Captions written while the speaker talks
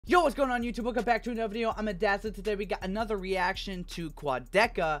Yo, what's going on YouTube? Welcome back to another video. I'm Dazzle. Today we got another reaction to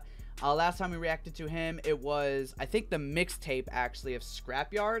Quadeca. Last time we reacted to him, it was, I think, the mixtape actually of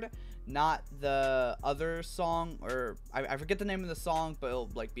Scrapyard, not the other song, or I forget the name of the song, but it'll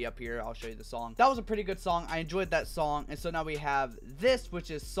like be up here. I'll show you the song. That was a pretty good song. I enjoyed that song. And so now we have this,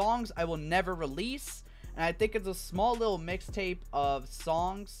 which is songs I will never release. And I think it's a small little mixtape of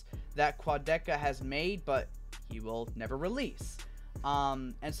songs that Quadeca has made, but he will never release.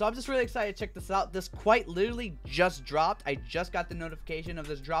 And so I'm just really excited to check this out. This quite literally just dropped. I just got the notification of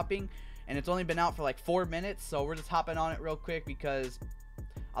this dropping, and it's only been out for like 4 minutes. So we're just hopping on it real quick because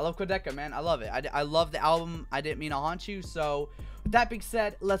I love Quadeca, man. I love it. I love the album. I didn't mean to haunt you. So with that being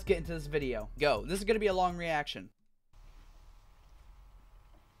said, let's get into this video. Go. This is going to be a long reaction.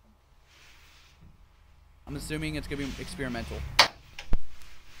 I'm assuming it's going to be experimental.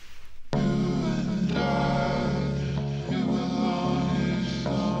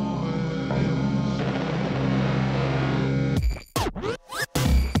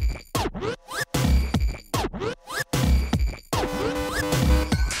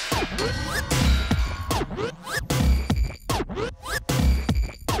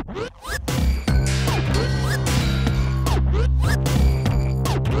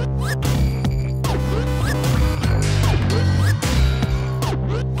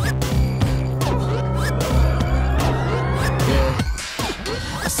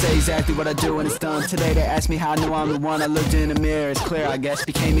 Exactly what I do when it's done. Today they asked me how I knew I'm the one. I looked in the mirror, it's clear, I guess.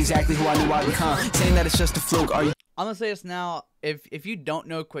 Became exactly who I knew I'd become. Saying that it's just a fluke, are you? I'm gonna say this now. If you don't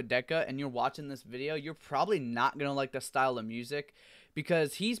know Quadeca and you're watching this video, you're probably not gonna like the style of music,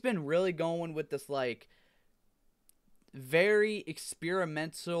 because he's been really going with this like very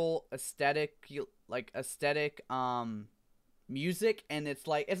experimental aesthetic music, and it's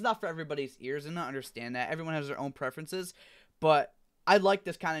like it's not for everybody's ears, and I understand that. Everyone has their own preferences, but I like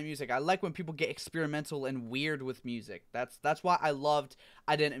this kind of music. I like when people get experimental and weird with music. That's why I loved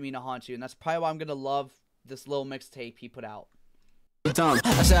I Didn't Mean to Haunt You, and that's probably why I'm gonna love this little mixtape he put out. Dumb.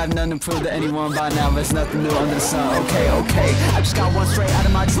 I said I have nothing to prove to anyone by now, but it's nothing new under the sun. Okay, I just got one straight out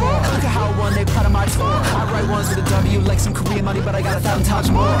of my drawer. Look at how one they proud of my tour. I write ones with a W like some Korean money, but I got 1,000 times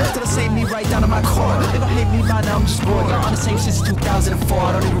more. Till the same me right down to my core. They gon' hate me by now, I'm just bored. You're on the same since 2004.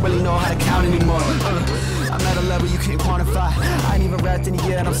 I don't even really know how to count anymore. I'm at a level you can't quantify. I ain't even rapped in a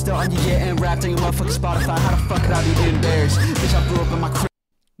year, and I'm still on your year and rapped on your motherfucking Spotify. How the fuck could I be embarrassed? Bitch, I grew up in my crib.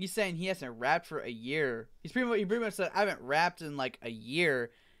 He's saying he hasn't rapped for a year. He pretty much said I haven't rapped in like a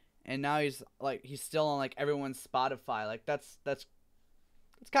year, and now he's still on like everyone's Spotify. Like that's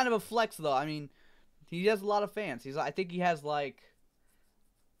kind of a flex though. I mean, he has a lot of fans. I think he has like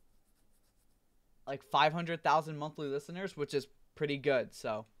 500,000 monthly listeners, which is pretty good.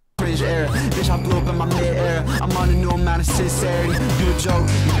 So. Era. Bitch, I blew up in my mid-era. I'm on a new amount of sincerity. Do a joke,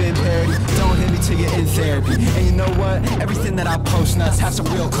 you been parody. Don't hit me till you're in therapy. And you know what? Everything that I post nuts have some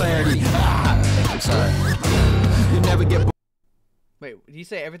real clarity. I'm sorry. You never get. Wait, did you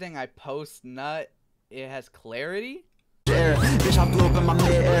say everything I post nut it has clarity? Era. Bitch, I blew up in my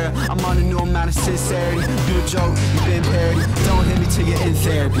mid-era. I'm on a new amount of sincerity. Do a joke, you been parody. Don't hit me till you're in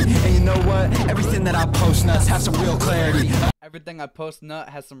therapy. And you know what? Everything that I post nuts have some real clarity. Everything I post nut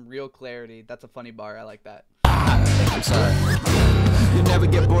has some real clarity. That's a funny bar. I like that. I'm sorry. You never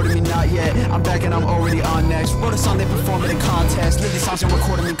get bored of me, not yet. I'm back and I'm already on next. Wrote a song, they perform it in contest. Live these songs and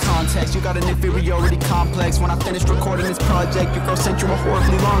record them in context. You got an inferiority complex. When I finished recording this project, your girl sent you a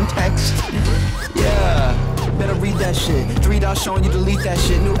horribly long text. Yeah. Better read that shit. 3 dots showing you delete that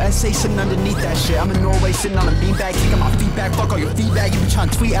shit. New essay sitting underneath that shit. I'm in Norway sitting on a beanbag, kicking my feedback. Fuck all your feedback. You be trying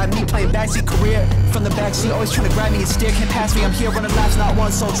to tweet at me, playing backseat career from the backseat. Always trying to grab me and steer, can't pass me. I'm here running laps, not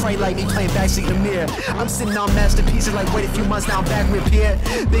one soul train like me, playing backseat in the mirror. I'm sitting on masterpieces like wait a few months, now I'm back with Pierre.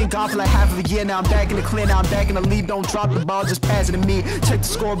 Been gone for like half of a year, now I'm back in the clear, now I'm back in the lead. Don't drop the ball, just pass it to me. Check the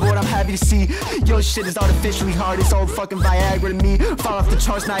scoreboard, I'm happy to see. Your shit is artificially hard, it's old fucking Viagra to me. Fall off the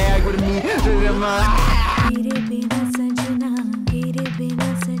charts, Niagara to me.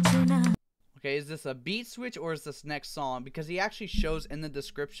 Okay, is this a beat switch or is this next song? Because he actually shows in the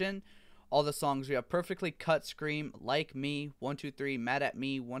description all the songs. We have Perfectly Cut, Scream, Like Me, 1, 2, 3, Mad at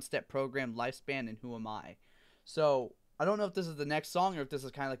Me, One Step Program, Lifespan, and Who Am I? So I don't know if this is the next song or if this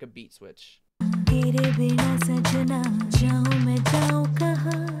is kind of like a beat switch. Yeah.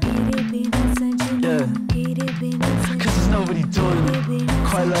 Cause there's nobody doing it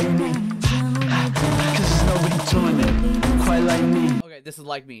quite like me. Cause there's nobody doing it quite like me. Okay, this is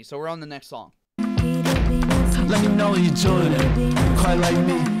Like Me, so we're on the next song. Let me know you're doing it quite like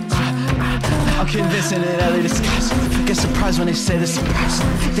me. I'm convincing that they discuss. Get surprised when they say they're surprised.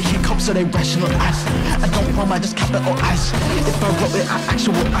 They can't cope so they rationalize. I don't want my just capitalize. If I wrote it, I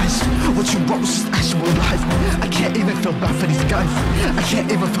actualize. what was just actual life. I can't even feel bad for these guys. I can't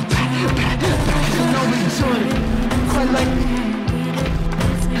even feel bad. Cause you know what you're doing it, quite like me.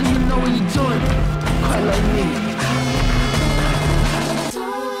 Cause you know what you're doing it, quite like me.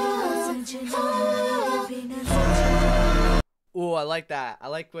 Ooh, I like that. I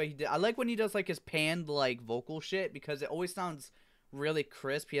like what he did. I like when he does like his panned like vocal shit because it always sounds really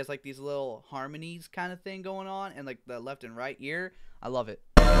crisp. He has like these little harmonies kind of thing going on, and like the left and right ear. I love it.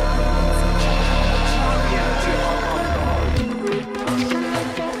 All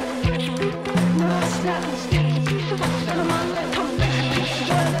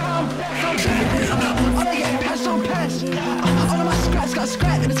of my scraps got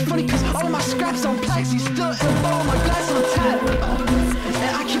scrapped, and it's funny cause all of my scraps on plaques. He's still in the bowl, my glass on tap.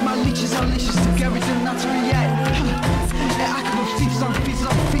 And I keep my leeches unleashed to get everything not to react. And I can move features on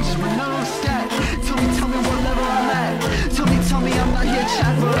features with none on stat. Tell me what level I'm at. Tell me I'm not here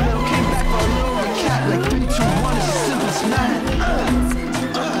chat for a little. Came back for a little recap. Like 3, 2, 1 is the simplest math.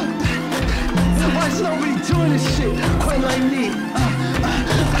 Why is nobody doing this shit quite like me?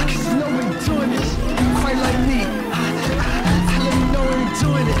 Cause nobody doing this quite like me. Let me know when you're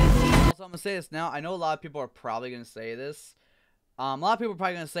doing it. Also, I'm gonna say this now. I know a lot of people are probably gonna say this. A lot of people are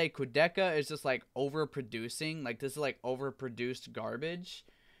probably gonna say Quadeca is just like overproducing. Like this is like overproduced garbage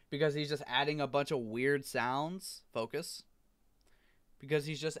because he's just adding a bunch of weird sounds. Focus. Because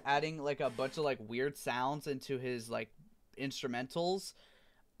he's just adding like a bunch of like weird sounds into his like instrumentals.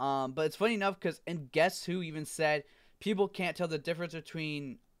 But it's funny enough because, and guess who even said people can't tell the difference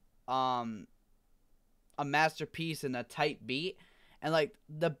between a masterpiece and a tight beat. And like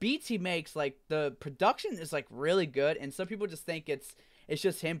the beats he makes, like the production is like really good, and some people just think it's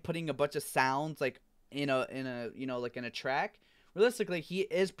just him putting a bunch of sounds like in a you know, like in a track. Realistically, he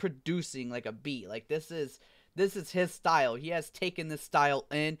is producing like a beat. Like this is his style. He has taken this style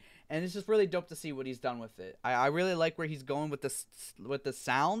in, and it's just really dope to see what he's done with it. I really like where he's going with the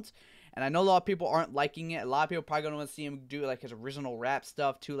sound, and I know a lot of people aren't liking it. A lot of people probably gonna want to see him do like his original rap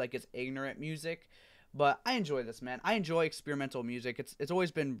stuff too, like his ignorant music. But I enjoy this, man. I enjoy experimental music. It's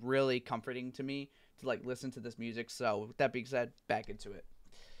always been really comforting to me to like listen to this music. So with that being said, back into it.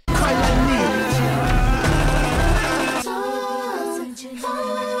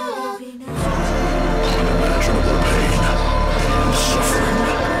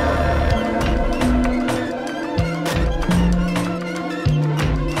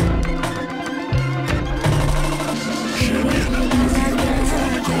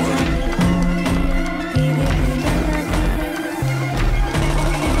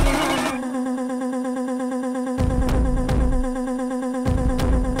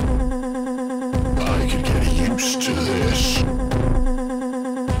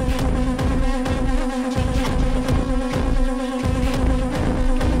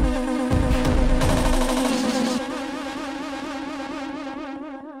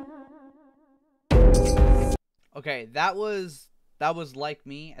 Okay, that was Like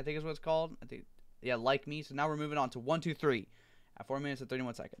Me, I think is what it's called. I think, yeah, Like Me. So now we're moving on to 1, 2, 3 at 4 minutes and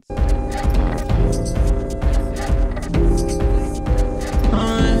 31 seconds.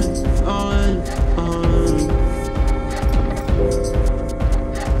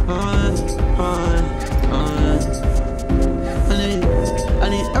 I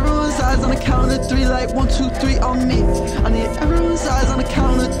need everyone's eyes on the count of 3, like 1, 2, 3 on me. I need everyone's eyes on the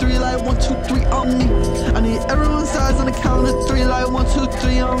count of 3, like 1, 2, 3 on me. I need everyone's eyes on the count of 3, like 1, 2,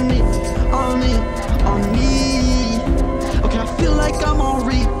 3 on me, on me, on me. Okay, I feel like I'm on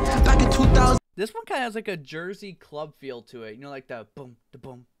read back in 2000. This one kind of has like a Jersey club feel to it. You know, like the boom, the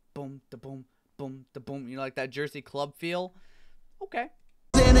boom, boom, the boom, boom, the boom. You know, like that Jersey club feel. Okay.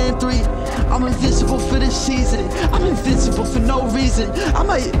 And 3, I'm invincible for this season. I'm invincible for no reason. I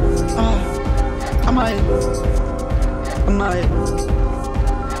might.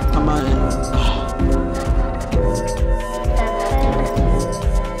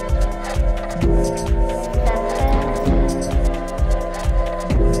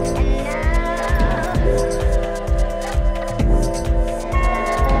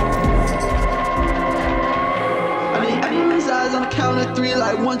 On the count of 3,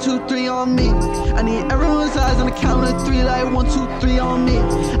 like 1, 2, 3 on me. I need everyone's eyes on the count of 3, like 1, 2, 3 on me.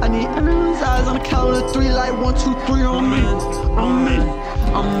 I need everyone's eyes on the count of 3, like 1, 2, 3 on me, on me,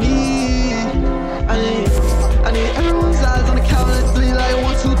 on me. I need everyone's eyes on the count of 3, like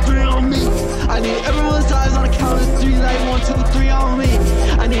 1, 2, 3 on me. I need everyone's eyes on the count of 3, like 1, 2, 3 on me.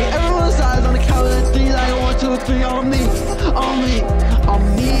 I need everyone's eyes on the count of 3, like 1, 2, 3 on me, on me,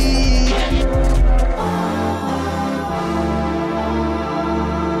 on me.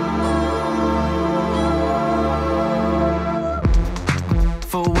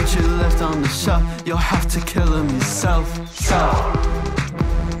 on the shelf, you'll have to kill them yourself.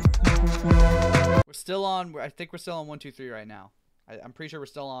 We're still on, I think we're still on 1, 2, 3 right now. I'm pretty sure we're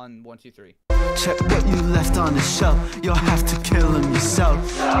still on 1, 2, 3. Check what you left on the shelf, you'll have to kill him yourself.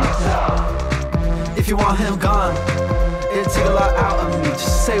 If you want him gone, it'll take a lot out of me.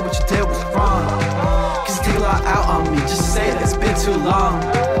 Just say what you did was wrong. Cause it take a lot out on me. Just say that it's been too long.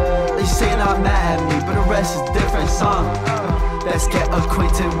 You say you're not mad at me, but the rest is a different song. Let's get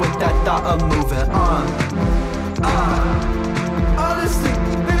acquainted with that thought of moving on. Honestly,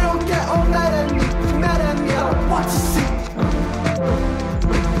 they don't get all mad at me. Mad at me, I don't want to see.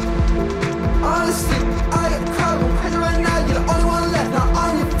 Honestly, I am crying right now. You're the only one left, not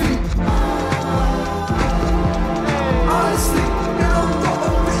on your feet. Honestly, they don't go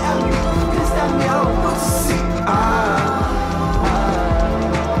over at me. Pissed at me, I don't want to see.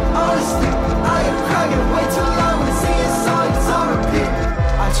 Honestly, I am crying way too long when I sing a song, it's on repeat.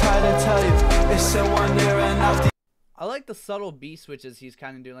 I try to tell you, it's someone near and out the. I like the subtle beat switches he's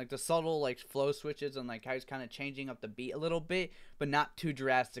kind of doing, like the subtle like flow switches and like how he's kind of changing up the beat a little bit, but not too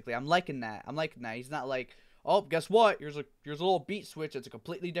drastically. I'm liking that. He's not like, oh, guess what? Here's a little beat switch. It's a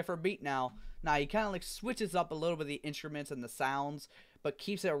completely different beat now. Nah, he kind of like switches up a little bit of the instruments and the sounds, but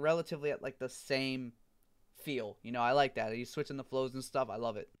keeps it relatively at like the same feel. You know, I like that. He's switching the flows and stuff. I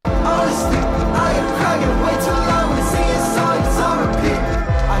love it. Honestly, I am crying way too long when I sing a song, it's on repeat.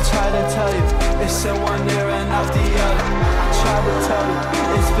 I try to tell you, it's someone near and out the other. I try to tell you,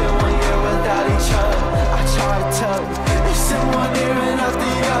 it's been 1 year without each other. I try to tell you, it's someone near and out the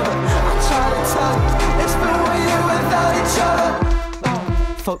other. I try to tell you, it's been 1 year without each other.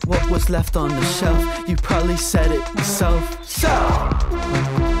 Fuck what was left on the shelf, you probably said it yourself.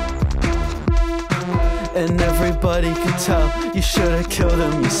 And everybody can tell you should have killed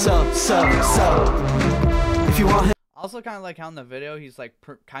him yourself. If you want him. I also kind of like how in the video he's like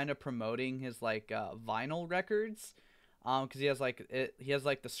kind of promoting his like vinyl records, because he has like the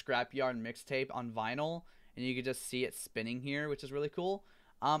Scrapyard mixtape on vinyl, and you can just see it spinning here, which is really cool.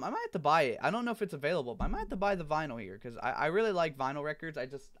 I might have to buy it. I don't know if it's available, but I might have to buy the vinyl here because I really like vinyl records. I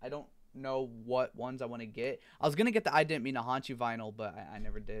don't know what ones I want to get. I was gonna get the I Didn't Mean to Haunt You vinyl, but I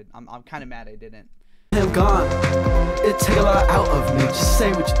never did. I'm kind of mad I didn't. Him gone, it take a lot out of me. Just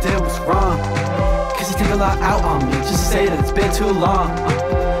say what you did was wrong. Cause you take a lot out on me. Just say that it's been too long.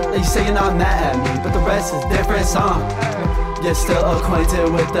 You say you're not mad at me, but the rest is a different song. You're still acquainted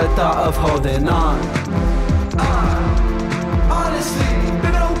with the thought of holding on. Honestly,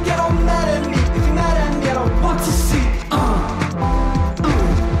 baby, don't get all mad at me. If you're mad at me, I don't want to see.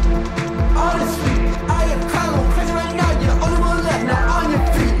 Honestly, I am crying crazy right now. You're the only one left, not on your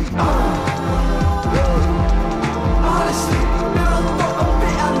feet. Honestly, baby, don't go a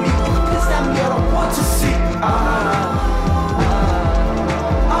bit at me. If you're pissed at me, I don't want to see.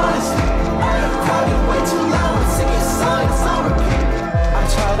 Honestly, I am crying way too loud when singing a song, it's on repeat. I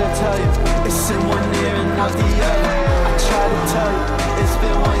try to tell you, it's in 1 ear and out the other. I try to tell you, it's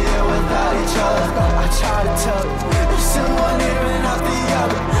been 1 year without each other. I try to tell you, it's in 1 ear and out the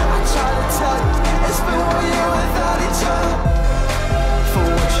other. I try to tell you, it's been 1 year without each other. For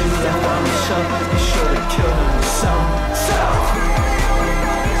what you left on the shelf, you should have killed him yourself.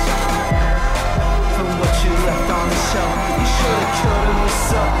 For what you left on the shelf, you should have killed him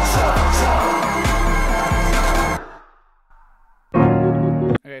yourself.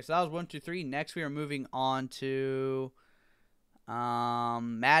 Okay, so that was 1, 2, 3. Next, we are moving on to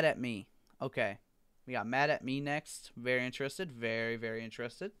Mad at Me. Okay, we got Mad at Me next. Very interested. Very, very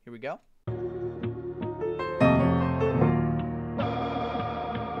interested. Here we go.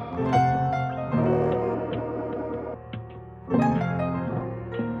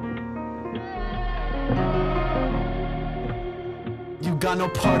 You got no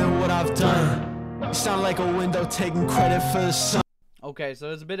part in what I've done. You sound like a window taking credit for the sun. Okay, so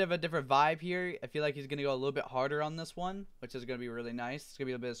there's a bit of a different vibe here. I feel like he's going to go a little bit harder on this one, which is going to be really nice. It's going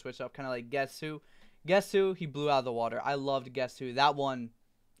to be a bit of a switch up, kind of like Guess Who. Guess Who? He blew out of the water. I loved Guess Who. That one,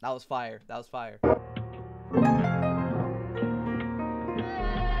 that was fire. That was fire.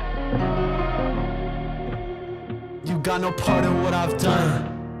 You got no part in what I've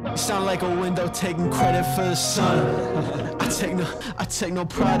done. You sound like a window taking credit for the sun. I take no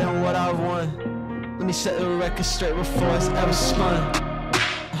pride in what I've won. Let me set the record straight before it's ever spun.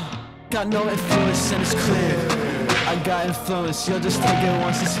 Got no influence and it's clear. I got influence, you'll just take it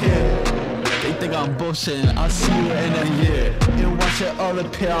once it's here. They think I'm bullshitting, I'll see you in a year. And watch it all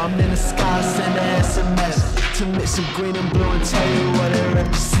appear, I'm in the sky, send an SMS to mix some green and blue and tell you what it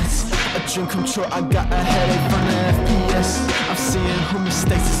represents. A dream come true, I got a headache from the FPS. I'm seeing who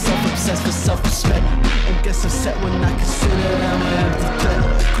mistakes are self-obsessed for self-respect. And gets upset when I consider them an empty threat.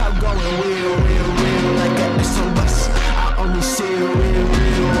 Crowd going weird.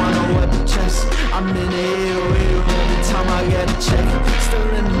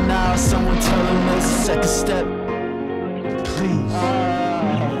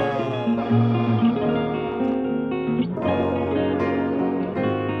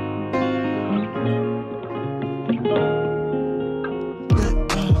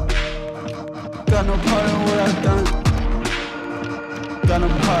 Got no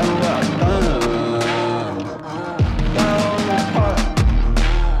part in what I've done.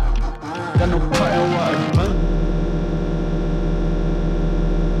 Got no part in what I've done.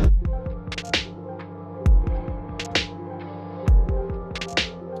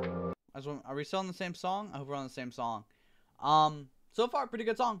 Are we still on the same song? I hope we're on the same song. So far, pretty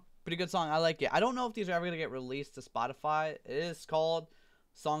good song. Pretty good song. I like it. I don't know if these are ever going to get released to Spotify. It is called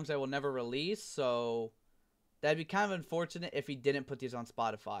Songs I Will Never Release, so that'd be kind of unfortunate if he didn't put these on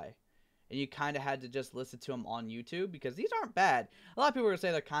Spotify. And you kind of had to just listen to them on YouTube, because these aren't bad. A lot of people are going to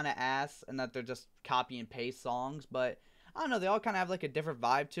say they're kind of ass and that they're just copy and paste songs, but I don't know. They all kind of have like a different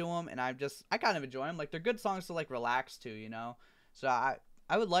vibe to them, and I kind of enjoy them. Like, they're good songs to like relax to, you know? So I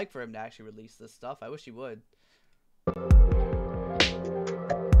would like for him to actually release this stuff. I wish he would.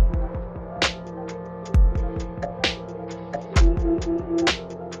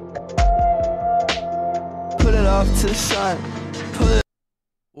 Put it off to the side. Put it.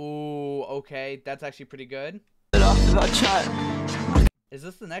 Ooh, okay. That's actually pretty good. Put it off if I try. Is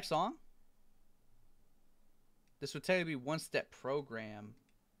this the next song? This would technically be One Step Program,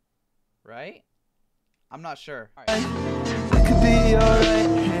 right? I'm not sure. All right. I could be alright.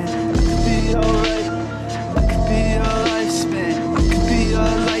 I could be alright. I could be your lifespan. I could be your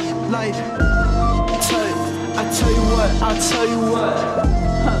life. Tell you what. I'll tell you what.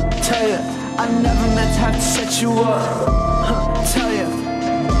 Tell you, I never meant to have to set you up. Tell you.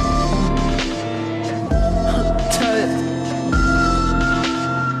 Tell you.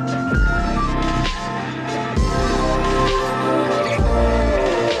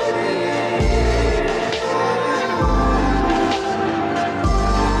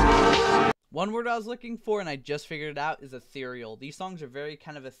 One word I was looking for, and I just figured it out, is ethereal. These songs are very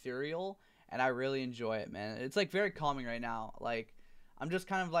kind of ethereal, and I really enjoy it, man. It's like very calming right now. Like, I'm just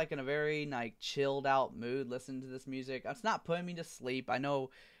kind of like in a very like chilled out mood listening to this music. It's not putting me to sleep. I know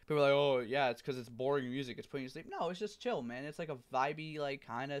people are like, oh yeah, it's because it's boring music, it's putting you to sleep. No, it's just chill, man. It's like a vibey like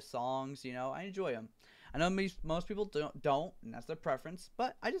kind of songs, you know. I enjoy them. I know most people don't, and that's their preference,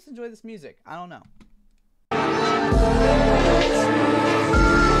 but I just enjoy this music. I don't know.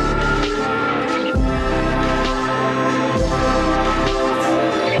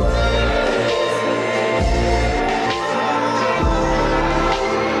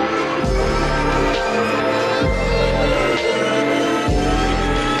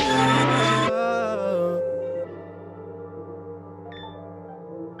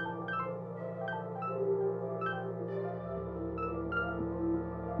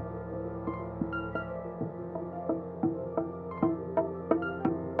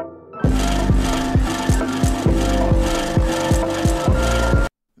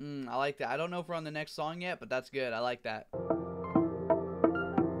 I like that. I don't know if we're on the next song yet, but that's good. I like that.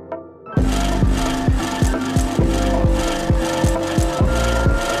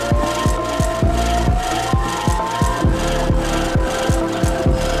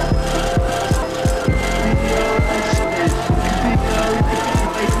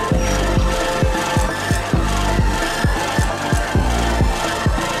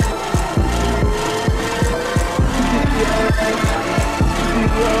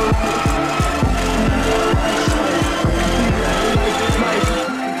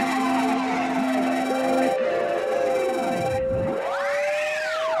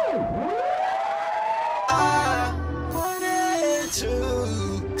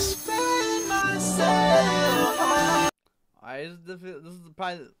 This is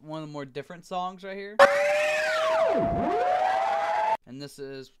probably one of the more different songs right here. And this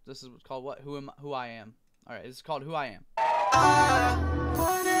is called what? Who I Am. All right, this is called Who I Am. I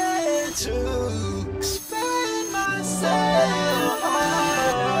wanted to explain myself,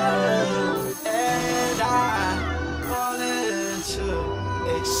 and I wanted to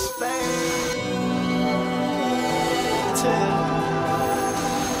explain to.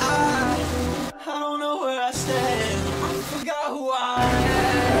 I don't know where I stand. I forgot who I am,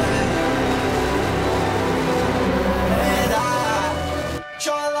 and I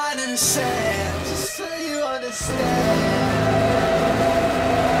draw a line in the sand just so you understand.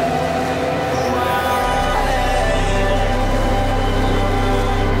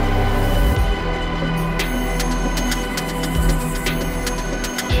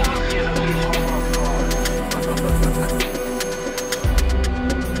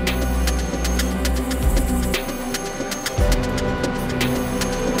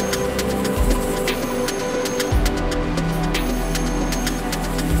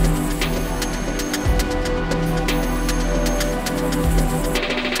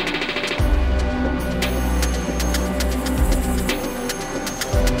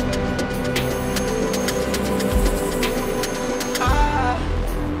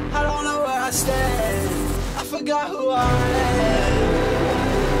 I stand. I forgot who I am.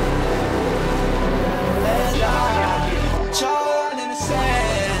 And I draw in the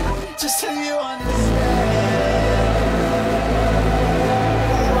sand just till you understand.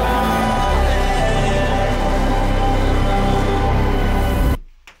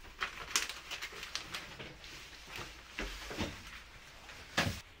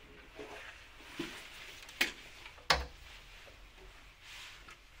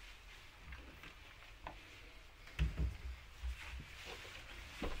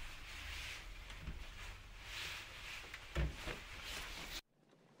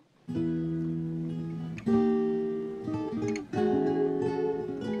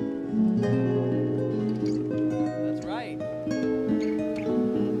 That's right.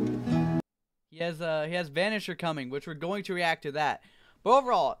 He has Vanisher coming, which we're going to react to that. But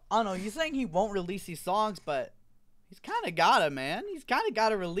overall, I don't know. He's saying he won't release these songs, but he's kind of gotta, man. He's kind of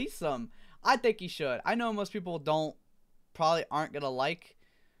gotta release them. I think he should. I know most people probably aren't gonna like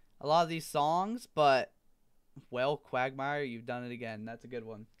a lot of these songs, but well, Quagmire, you've done it again. That's a good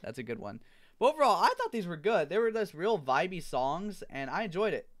one. That's a good one. But overall, I thought these were good. They were just real vibey songs, and I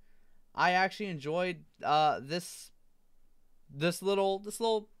enjoyed it. I actually enjoyed this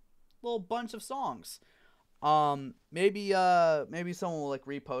little bunch of songs. Maybe someone will like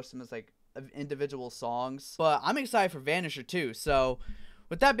repost them as like individual songs. But I'm excited for Vanisher too. So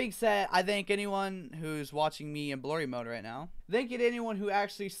with that being said, I thank anyone who's watching me in blurry mode right now. Thank you to anyone who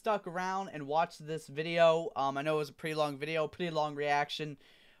actually stuck around and watched this video. I know it was a pretty long video, pretty long reaction.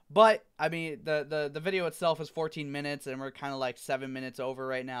 But, I mean, the video itself is 14 minutes, and we're kind of like 7 minutes over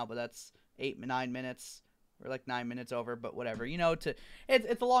right now, but that's 9 minutes. We're like 9 minutes over, but whatever. You know,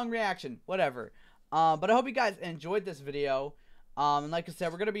 it's a long reaction, whatever. But I hope you guys enjoyed this video. And like I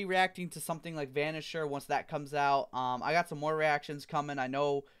said, we're going to be reacting to something like Vanisher once that comes out. I got some more reactions coming. I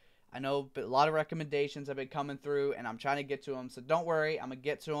know a lot of recommendations have been coming through, and I'm trying to get to them. So don't worry, I'm going to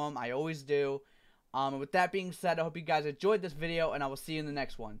get to them. I always do. And with that being said, I hope you guys enjoyed this video, and I will see you in the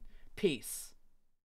next one. Peace.